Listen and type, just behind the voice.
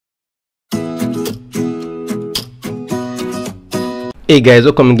Hey guys,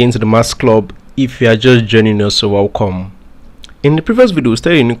 welcome again to the Maths Club. If you are just joining us, so welcome. In the previous video, we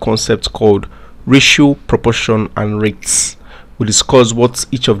studied a new concept called ratio, proportion, and rates. We discussed what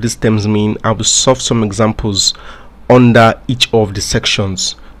each of these terms mean and we solved some examples under each of the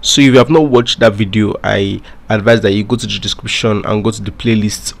sections. So if you have not watched that video, I advise that you go to the description and go to the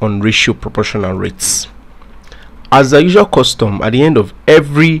playlist on ratio, proportion, and rates. As the usual custom, at the end of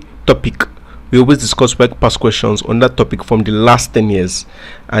every topic, we always discuss WAEC past questions on that topic from the last 10 years.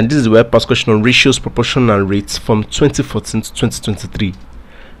 And this is the WAEC past question on ratios, proportion, and rates from 2014 to 2023.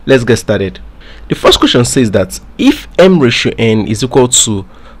 Let's get started. The first question says that if m ratio n is equal to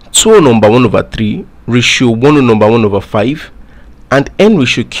 2 number 1 over 3 ratio 1 number 1 over 5 and n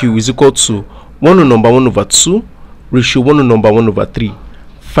ratio q is equal to 1 number 1 over 2 ratio 1 number 1 over 3,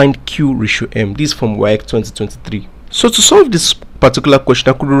 find q ratio m. This is from WAEC 2023. So to solve this particular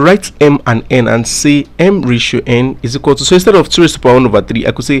question, I could write m and n and say m ratio n is equal to, so instead of 2 raised to the power 1 over 3,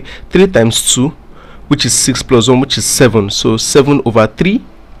 I could say 3 times 2, which is 6 plus 1, which is 7. So 7 over 3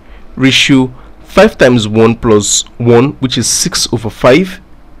 ratio 5 times 1 plus 1, which is 6 over 5.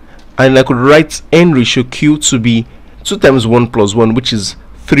 And I could write n ratio q to be 2 times 1 plus 1, which is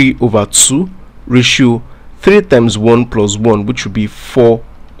 3 over 2 ratio 3 times 1 plus 1, which would be 4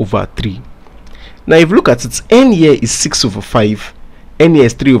 over 3. Now if you look at it, n here is 6 over 5, n here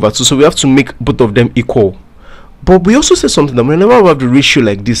is 3 over 2, so we have to make both of them equal. But we also say something that whenever we have the ratio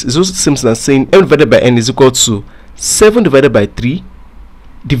like this, it's also the same thing as saying m divided by n is equal to 7 divided by 3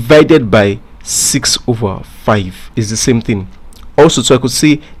 divided by 6 over 5 is the same thing. Also, so I could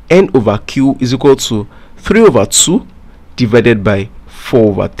say n over q is equal to 3 over 2 divided by 4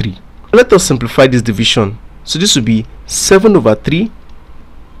 over 3. Let us simplify this division. So this would be 7 over 3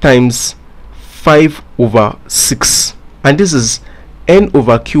 times 5 over 6, and this is n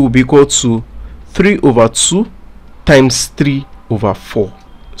over q will be equal to 3 over 2 times 3 over 4.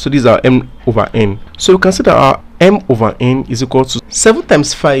 So these are m over n. So we can say that our m over n is equal to 7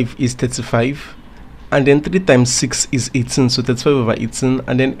 times 5 is 35, and then 3 times 6 is 18, so 35 over 18,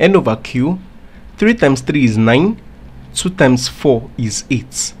 and then n over q, 3 times 3 is 9, 2 times 4 is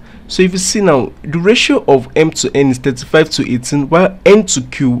 8. So if you see now, the ratio of m to n is 35 to 18, while n to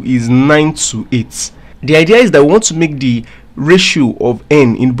q is 9 to 8. The idea is that we want to make the ratio of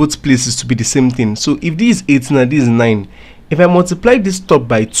n in both places to be the same thing. So if this is 18 and this is 9, if I multiply this top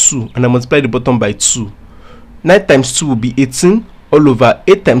by 2 and I multiply the bottom by 2, 9 times 2 will be 18, all over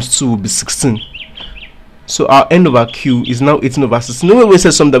 8 times 2 will be 16. So our n over q is now 18 over 16. No way we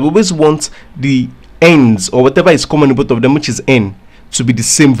say something that we always want the ends or whatever is common in both of them, which is n, to be the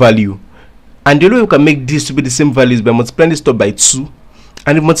same value. And the only way we can make this to be the same value is by multiplying this top by 2,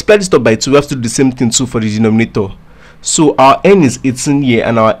 and if we multiply this top by 2, we have to do the same thing too for the denominator. So our n is 18 here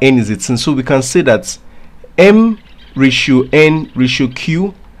and our n is 18, so we can say that m ratio n ratio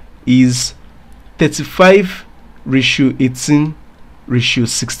q is 35 ratio 18 ratio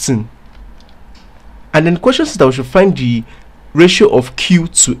 16. And then the question is that we should find the ratio of q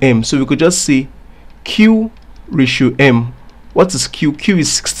to m, so we could just say q ratio m. What is q? Q is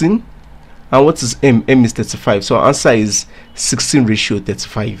 16, and what is m? M is 35. So our answer is 16 ratio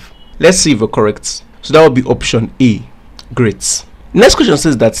 35. Let's see if we're correct. So that would be option A. Great. Next question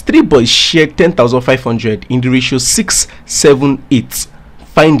says that 3 boys shared 10,500 in the ratio 6, 7, 8.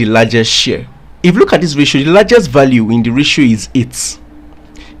 Find the largest share. If you look at this ratio, the largest value in the ratio is 8.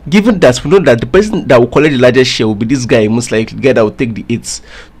 Given that we know that the person that will collect the largest share will be this guy, most likely the guy that will take the 8.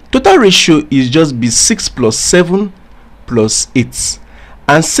 Total ratio is just be 6 plus 7 plus 8,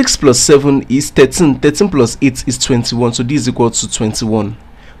 and 6 plus 7 is 13. 13 plus 8 is 21, so this is equal to 21.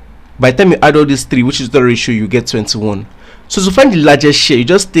 By the time you add all these 3, which is the ratio, you get 21. So to find the largest share, you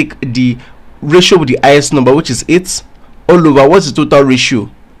just take the ratio with the highest number, which is 8, all over what's the total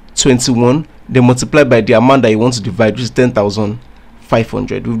ratio, 21, then multiply by the amount that you want to divide, which is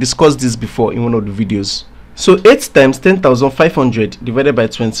 10,500. We've discussed this before in one of the videos. So 8 times 10,500 divided by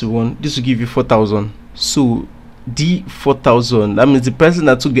 21, this will give you 4,000. So D 4,000, that means the person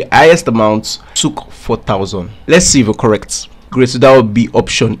that took the highest amount took 4,000. Let's see if we're correct. Great, so that would be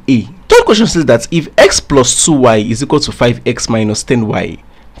option A. Third question says that if x plus 2y is equal to 5x minus 10y,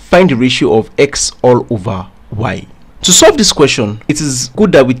 find the ratio of x all over y. To solve this question, it is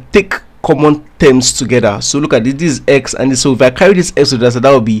good that we take common terms together. So look at this, this is x, and so if I carry this x to the other side,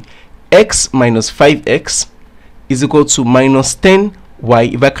 that will be x minus 5x is equal to minus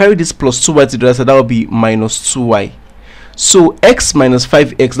 10y. If I carry this plus 2y to the other side, that will be minus 2y. So x minus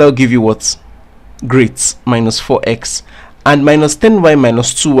 5x, that will give you what? Great, minus 4x. And minus 10y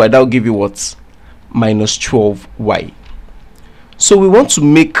minus 2y, that will give you what? Minus 12y. So we want to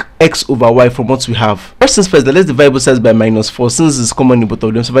make x over y from what we have. First things first, let's divide both sides by -4 since it's common in both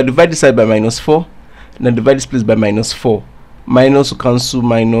of them. So if I divide this side by -4, and then divide this place by -4, minus will cancel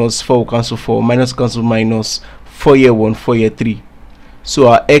minus, 4 will cancel 4, minus will cancel minus, 4 here 1, 4 here 3. So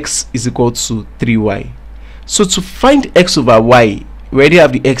our x is equal to 3y. So to find x over y, we already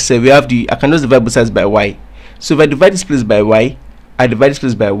have the x here, I can just divide both sides by y. So if I divide this place by y, I divide this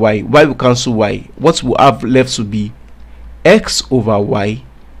place by y will cancel y. What we have left to be x over y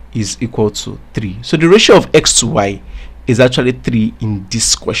is equal to 3. So the ratio of x to y is actually 3 in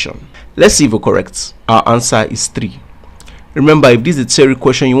this question. Let's see if we're correct. Our answer is 3. Remember, if this is a theory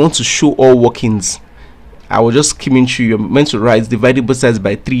question, you want to show all workings. I will just keep in through. You're meant to write dividing both sides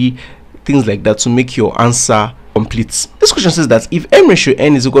by 3, things like that, to make your answer complete. This question says that if m ratio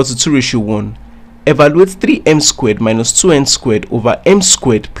n is equal to 2 ratio 1, evaluate 3m squared minus 2n squared over m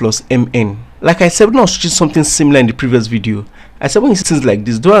squared plus mn. Like I said when I was teaching something similar in the previous video, I said when you see things like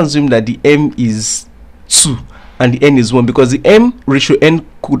this, don't assume that the m is 2 and the n is 1, because the m ratio n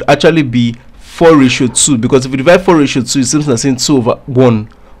could actually be 4 ratio 2, because if you divide 4 ratio 2, it seems like saying 2 over 1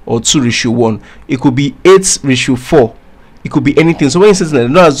 or 2 ratio 1. It could be 8 ratio 4. It could be anything. So when you say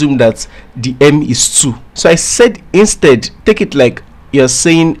that, don't assume that the m is 2. So I said instead, take it like you're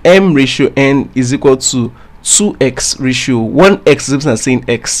saying m ratio n is equal to 2x ratio 1x is like saying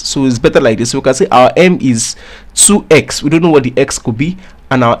x. So it's better like this. So we can say our m is 2x. We don't know what the x could be,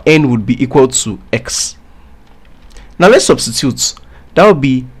 and our n would be equal to x. Now let's substitute. That would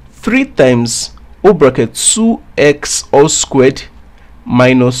be 3 times o bracket 2x all squared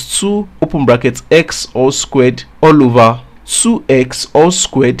minus 2 open bracket x all squared all over 2x all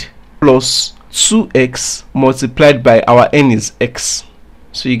squared plus 2x multiplied by our n is x.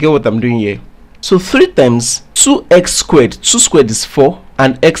 So you get what I'm doing here. So 3 times 2x squared, 2 squared is 4,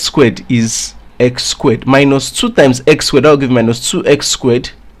 and x squared is x squared, minus 2 times x squared, that will give minus 2x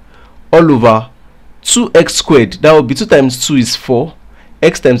squared all over 2x squared, that will be 2 times 2 is 4,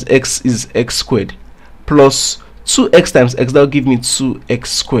 x times x is x squared, plus 2x times x, that will give me 2x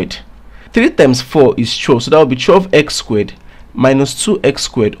squared. 3 times 4 is 12, so that will be 12x squared minus 2x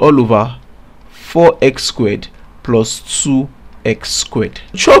squared all over 4x squared plus 2x squared.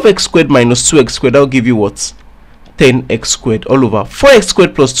 12x squared minus 2x squared, that will give you what? 10x squared all over 4x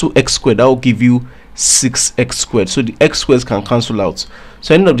squared plus 2x squared, that will give you 6x squared. So the x squares can cancel out.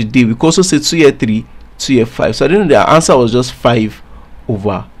 So at the end of the day, we can also say 2 here 3, 2 here 5. So at the end of the day, our answer was just 5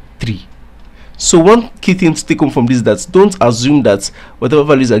 over 3. So one key thing to take home from this is that don't assume that whatever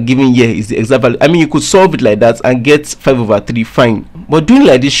values are given here is the exact value. I mean, you could solve it like that and get 5 over 3, fine. But doing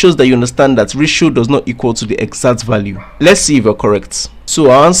like this shows that you understand that ratio does not equal to the exact value. Let's see if you're correct.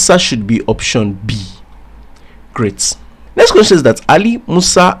 So our answer should be option B. Great. Next question says that Ali,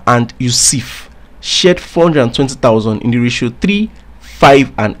 Musa, and Yusuf shared 420,000 in the ratio 3,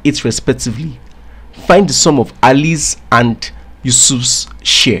 5, and 8 respectively. Find the sum of Ali's and Yusuf's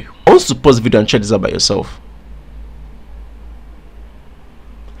share. I want you to pause the video and check this out by yourself.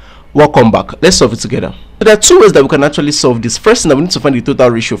 Welcome back. Let's solve it together. So there are 2 ways that we can actually solve this. First, we need to find the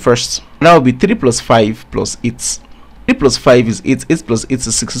total ratio first. Now will be 3 plus 5 plus 8. 3 plus 5 is 8, 8 plus 8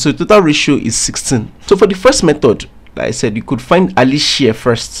 is 16. So the total ratio is 16. So for the first method, like I said, you could find Ali's share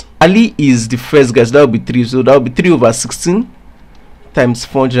first. Ali is the first guy, so that will be 3. So that will be 3 over 16 times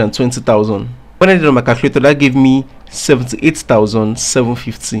 420,000. When I did on my calculator, that gave me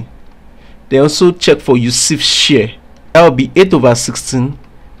 78,750. Then also check for Yusuf's share. That will be 8 over 16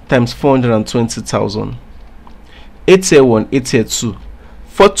 times 420,000. 8 here 1, 8 here 2.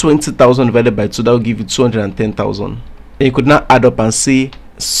 420,000 divided by 2, that will give you 210,000. Then you could now add up and say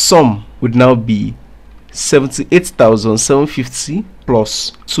sum would now be 78,750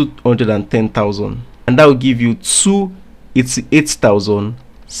 plus 210,000, and that will give you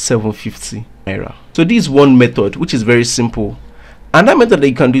 288,750 naira. So this is one method which is very simple. Another method that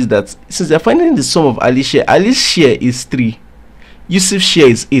you can do is that since you're finding the sum of Ali's share is 3, Yusuf's share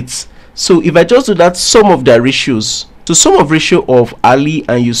is 8. So if I just do that sum of their ratios, so sum of ratio of Ali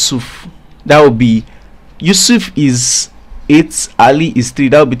and Yusuf, that will be Yusuf is 8, Ali is 3,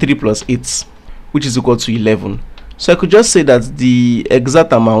 that will be 3 plus 8, which is equal to 11. So I could just say that the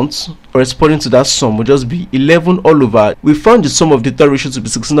exact amount corresponding to that sum will just be 11 all over. We found the sum of the total ratio to be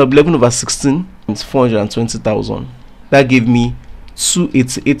 16. Now 11 over 16 is 420,000. That gave me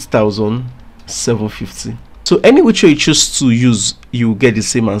 288,750. So any which way you choose to use, you will get the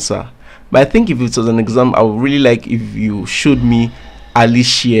same answer. But I think if it was an exam, I would really like if you showed me Ali's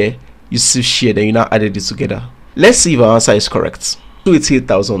share, Yusuf's share, then you now added it together. Let's see if our answer is correct.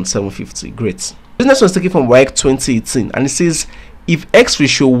 288,750. Great. This next one is taken from WAEC 2018, and it says if x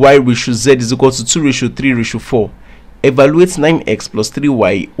ratio y ratio z is equal to 2 ratio 3 ratio 4, evaluate 9x plus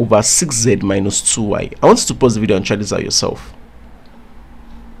 3y over 6z minus 2y. I want you to pause the video and try this out yourself.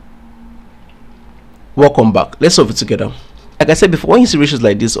 Welcome back. Let's solve it together. Like I said before, when you see ratios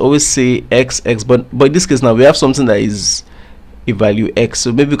like this, always say x, but in this case now we have something that is a value x,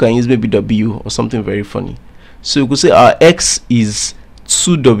 so maybe we can use maybe w or something very funny. So we could say our x is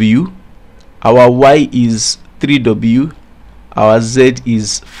 2w, our y is 3w, our z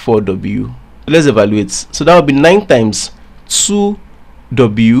is 4w. Let's evaluate. So that would be 9 times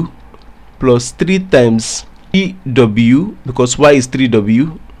 2w plus 3 times 3w, because y is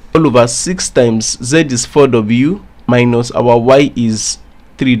 3w, all over 6 times z is 4w minus our y is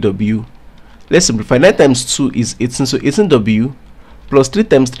 3w. Let's simplify. 9 times 2 is 18, so 18w plus 3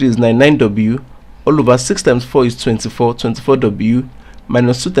 times 3 is 9, 9w, all over 6 times 4 is 24, 24w,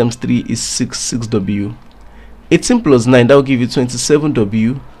 minus 2 times 3 is 6, 6w. 18 plus 9, that will give you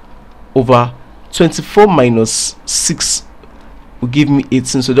 27w, over 24 minus 6 will give me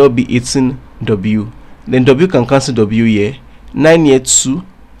 18, so that will be 18w. Then w can cancel w here. 9 here 2,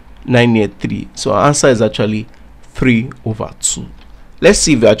 9 here 3, so our answer is actually 3 over 2. Let's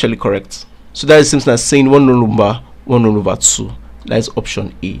see if we're actually correct. So that is simply as saying 1 over 1 over 2. That is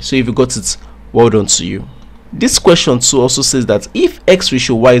option A. So if you got it, well done to you. This question 2 also says that if x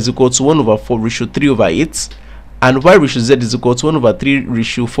ratio y is equal to 1 over 4 ratio 3 over 8 and y ratio z is equal to 1 over 3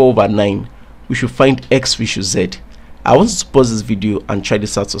 ratio 4 over 9, we should find x ratio z. I want you to pause this video and try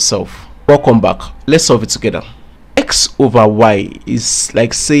this out yourself. Welcome back. Let's solve it together. X over y is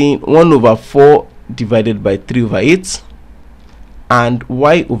like saying 1 over 4 divided by 3 over 8, and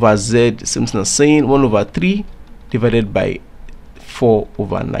y over z seems as saying 1 over 3 divided by 4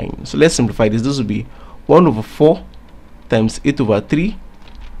 over 9. So let's simplify this. This will be 1 over 4 times 8 over 3,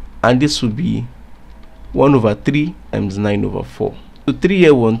 and this will be 1 over 3 times 9 over 4. So 3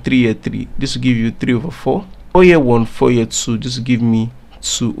 here 1, 3 here 3, this will give you 3 over 4. 4 here 1, 4 here 2, this will give me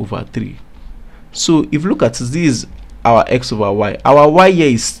 2 over 3. So if you look at this, this is our x over y. Our y here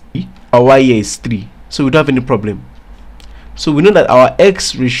is 3, our y here is 3, so we don't have any problem. So we know that our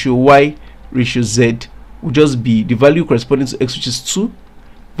x ratio y ratio z will just be the value corresponding to x, which is 2,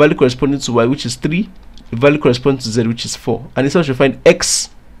 value corresponding to y, which is 3, the value corresponding to z, which is 4, and this is how we find x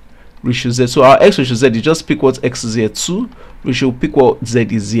ratio z. So our x ratio z, you just pick what x is here, 2, ratio pick what z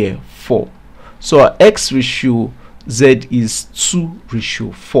is here, 4. So our x ratio z is 2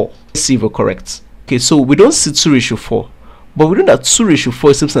 ratio 4. Let's see if we're correct. Okay, so we don't see 2 ratio 4, but we know that 2 ratio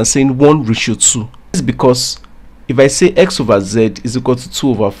 4 is simply saying 1 ratio 2. This is because if I say x over z is equal to 2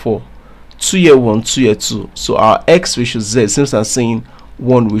 over 4, 2 here 1, 2 here 2, so our x ratio z seems as saying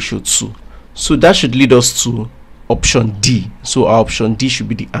 1 ratio 2. So that should lead us to option D. So our option D should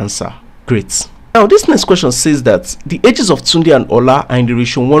be the answer. Great. Now this next question says that the ages of Tunde and Ola are in the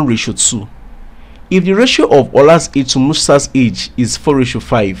ratio 1 ratio 2. If the ratio of Ola's age to Musa's age is 4 ratio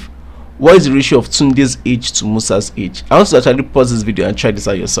 5, what is the ratio of Tunde's age to Musa's age? I want you to actually pause this video and try this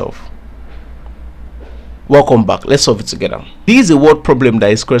out yourself. Welcome back. Let's solve it together. This is a word problem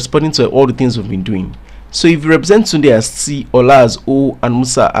that is corresponding to all the things we've been doing. So if you represent Tunde as T, Ola as O, and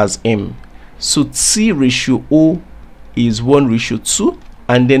Musa as M, so T ratio O is 1 ratio 2,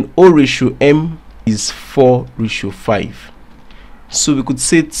 and then O ratio M is 4 ratio 5. So we could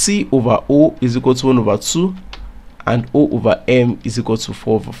say T over O is equal to 1 over 2, and O over M is equal to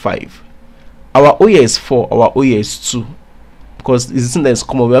 4 over 5. Our O here is 4, our O here is 2, because it's the thing that is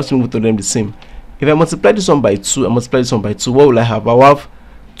common. We have to move to them the same. If I multiply this one by 2 and multiply this one by 2, what will I have? I will have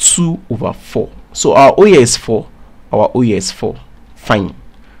 2 over 4. So our O here is 4, our O here is 4. Fine.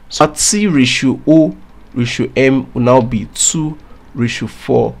 So our T ratio O ratio M will now be 2 ratio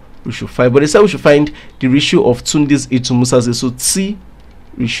 4 ratio 5. But instead we should find the ratio of Tunde's age to Musa's age. So T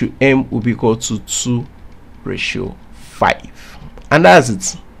ratio M will be equal to 2 ratio 5. And that's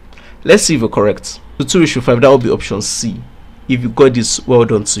it. Let's see if we're correct. So 2 ratio 5, that will be option C. If you got this, well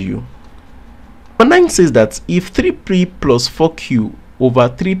done to you. Number 9 says that if 3p plus 4q over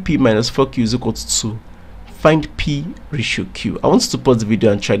 3p minus 4q is equal to 2, find p ratio q. I want you to pause the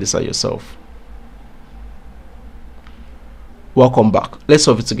video and try this out yourself. Welcome back. Let's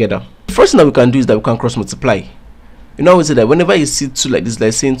solve it together. The first thing that we can do is that we can cross multiply. You know, we say that whenever you see 2 like this,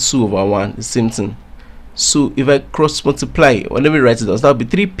 like saying 2 over 1, the same thing. So if I cross multiply, or let me write it down, so that will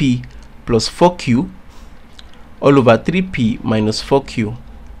be 3p plus 4q all over 3p minus 4q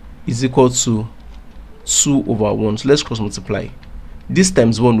is equal to 2 over 1. So let's cross multiply. This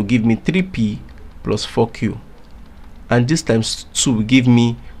times 1 will give me 3p plus 4q, and this times 2 will give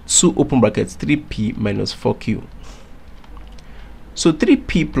me 2 open brackets 3p minus 4q. So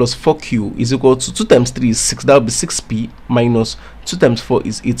 3p plus 4q is equal to 2 times 3 is 6, that will be 6p minus 2 times 4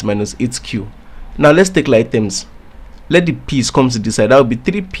 is 8 minus 8q. Now let's take like terms. let the p's come to this side. That will be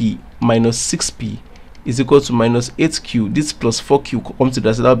 3p minus 6p is equal to minus 8q. This plus 4q comes to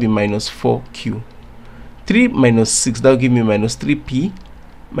that side. That will be minus 4q. 3 minus 6, that will give me minus 3p.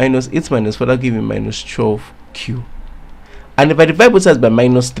 Minus 8 minus 4, that will give me minus 12q. And if I divide both sides by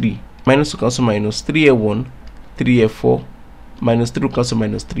minus 3, minus 2 cancel minus, 3 here 1, 3 here 4, minus 3 will cancel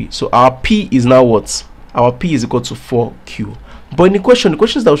minus 3. So our p is now what? Our p is equal to 4q. But in the question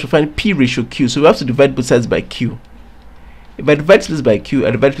is that we should find p ratio q. So we have to divide both sides by q. If I divide this by q,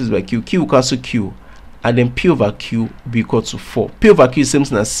 I divide this by q, q will cancel q. And then p over q will be equal to 4. P over q is same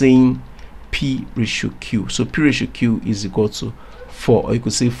thing as saying p ratio q. So p ratio q is equal to 4. Or you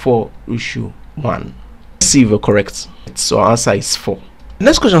could say 4 ratio 1. Let's see if we're correct. So our answer is 4. The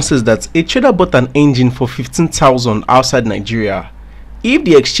next question says that a trader bought an engine for 15,000 outside Nigeria. If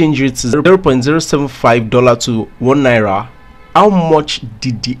the exchange rate is $0.075 to 1 naira, how much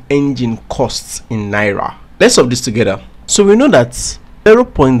did the engine cost in naira? Let's solve this together. So we know that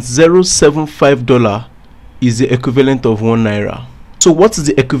 $0.075 is the equivalent of 1 naira. So what is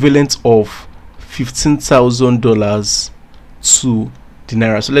the equivalent of $15,000 to the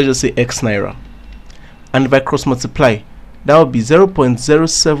naira? So let's just say x naira. And if I cross multiply, that would be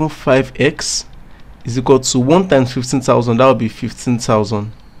 0.075x is equal to 1 times 15,000. That would be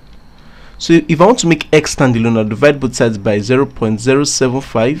 15,000. So if I want to make x standalone, I'll divide both sides by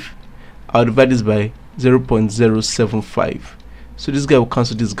 0.075. I'll divide this by 0.075. So this guy will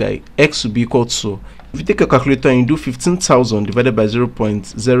cancel this guy. X will be equal to, if you take a calculator and you do 15,000 divided by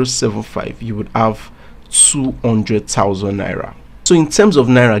 0.075, you would have 200,000 naira. So in terms of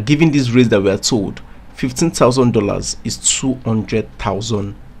naira, given these rates that we are told, $15,000 is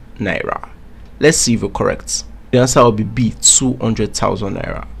 200,000 naira. Let's see if we're correct. The answer will be B, 200,000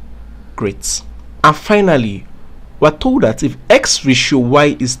 naira. Great. And finally, we're told that if x ratio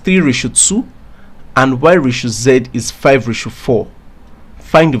y is 3 ratio 2 and y ratio z is 5 ratio 4,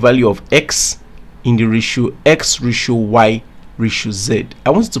 find the value of x in the ratio x ratio y ratio z. I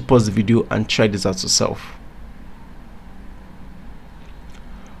want you to pause the video and try this out yourself.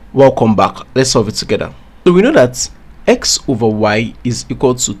 Welcome back. Let's solve it together. So we know that x over y is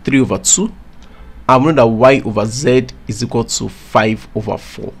equal to 3 over 2, and we know that y over z is equal to 5 over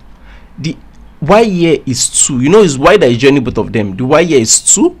 4. The y here is 2. You know it's y that is joining both of them. The y here is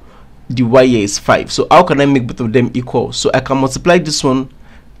 2, the y here is 5. So how can I make both of them equal? So I can multiply this one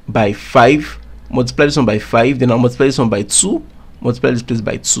by 5, multiply this one by 5, then I'll multiply this one by 2, multiply this place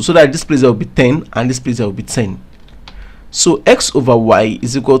by 2, so that this place will be 10 and this place will be 10. So x over y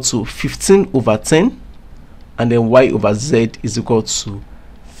is equal to 15 over 10, and then y over z is equal to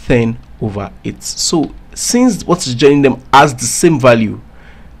 10 over 8. So since what is joining them has the same value,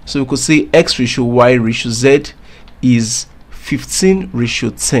 so we could say x ratio y ratio z is 15 ratio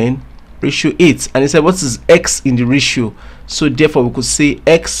 10 ratio 8. And it said what is x in the ratio, so therefore we could say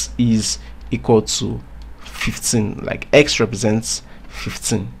x is equal to 15, like x represents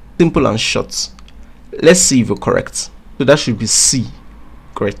 15. Simple and short. Let's see if we're correct. So that should be C.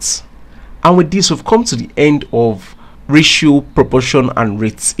 Great. And with this, we've come to the end of ratio, proportion, and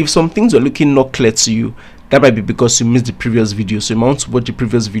rates. If some things are looking not clear to you, that might be because you missed the previous video. So you might want to watch the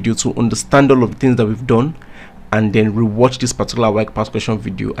previous video to understand all of the things that we've done, and then rewatch this particular WAEC past question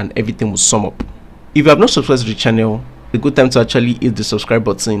video, and everything will sum up. If you have not subscribed to the channel, it's a good time to actually hit the subscribe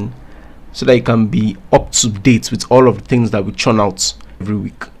button so that you can be up to date with all of the things that we churn out every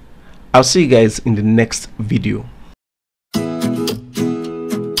week. I'll see you guys in the next video.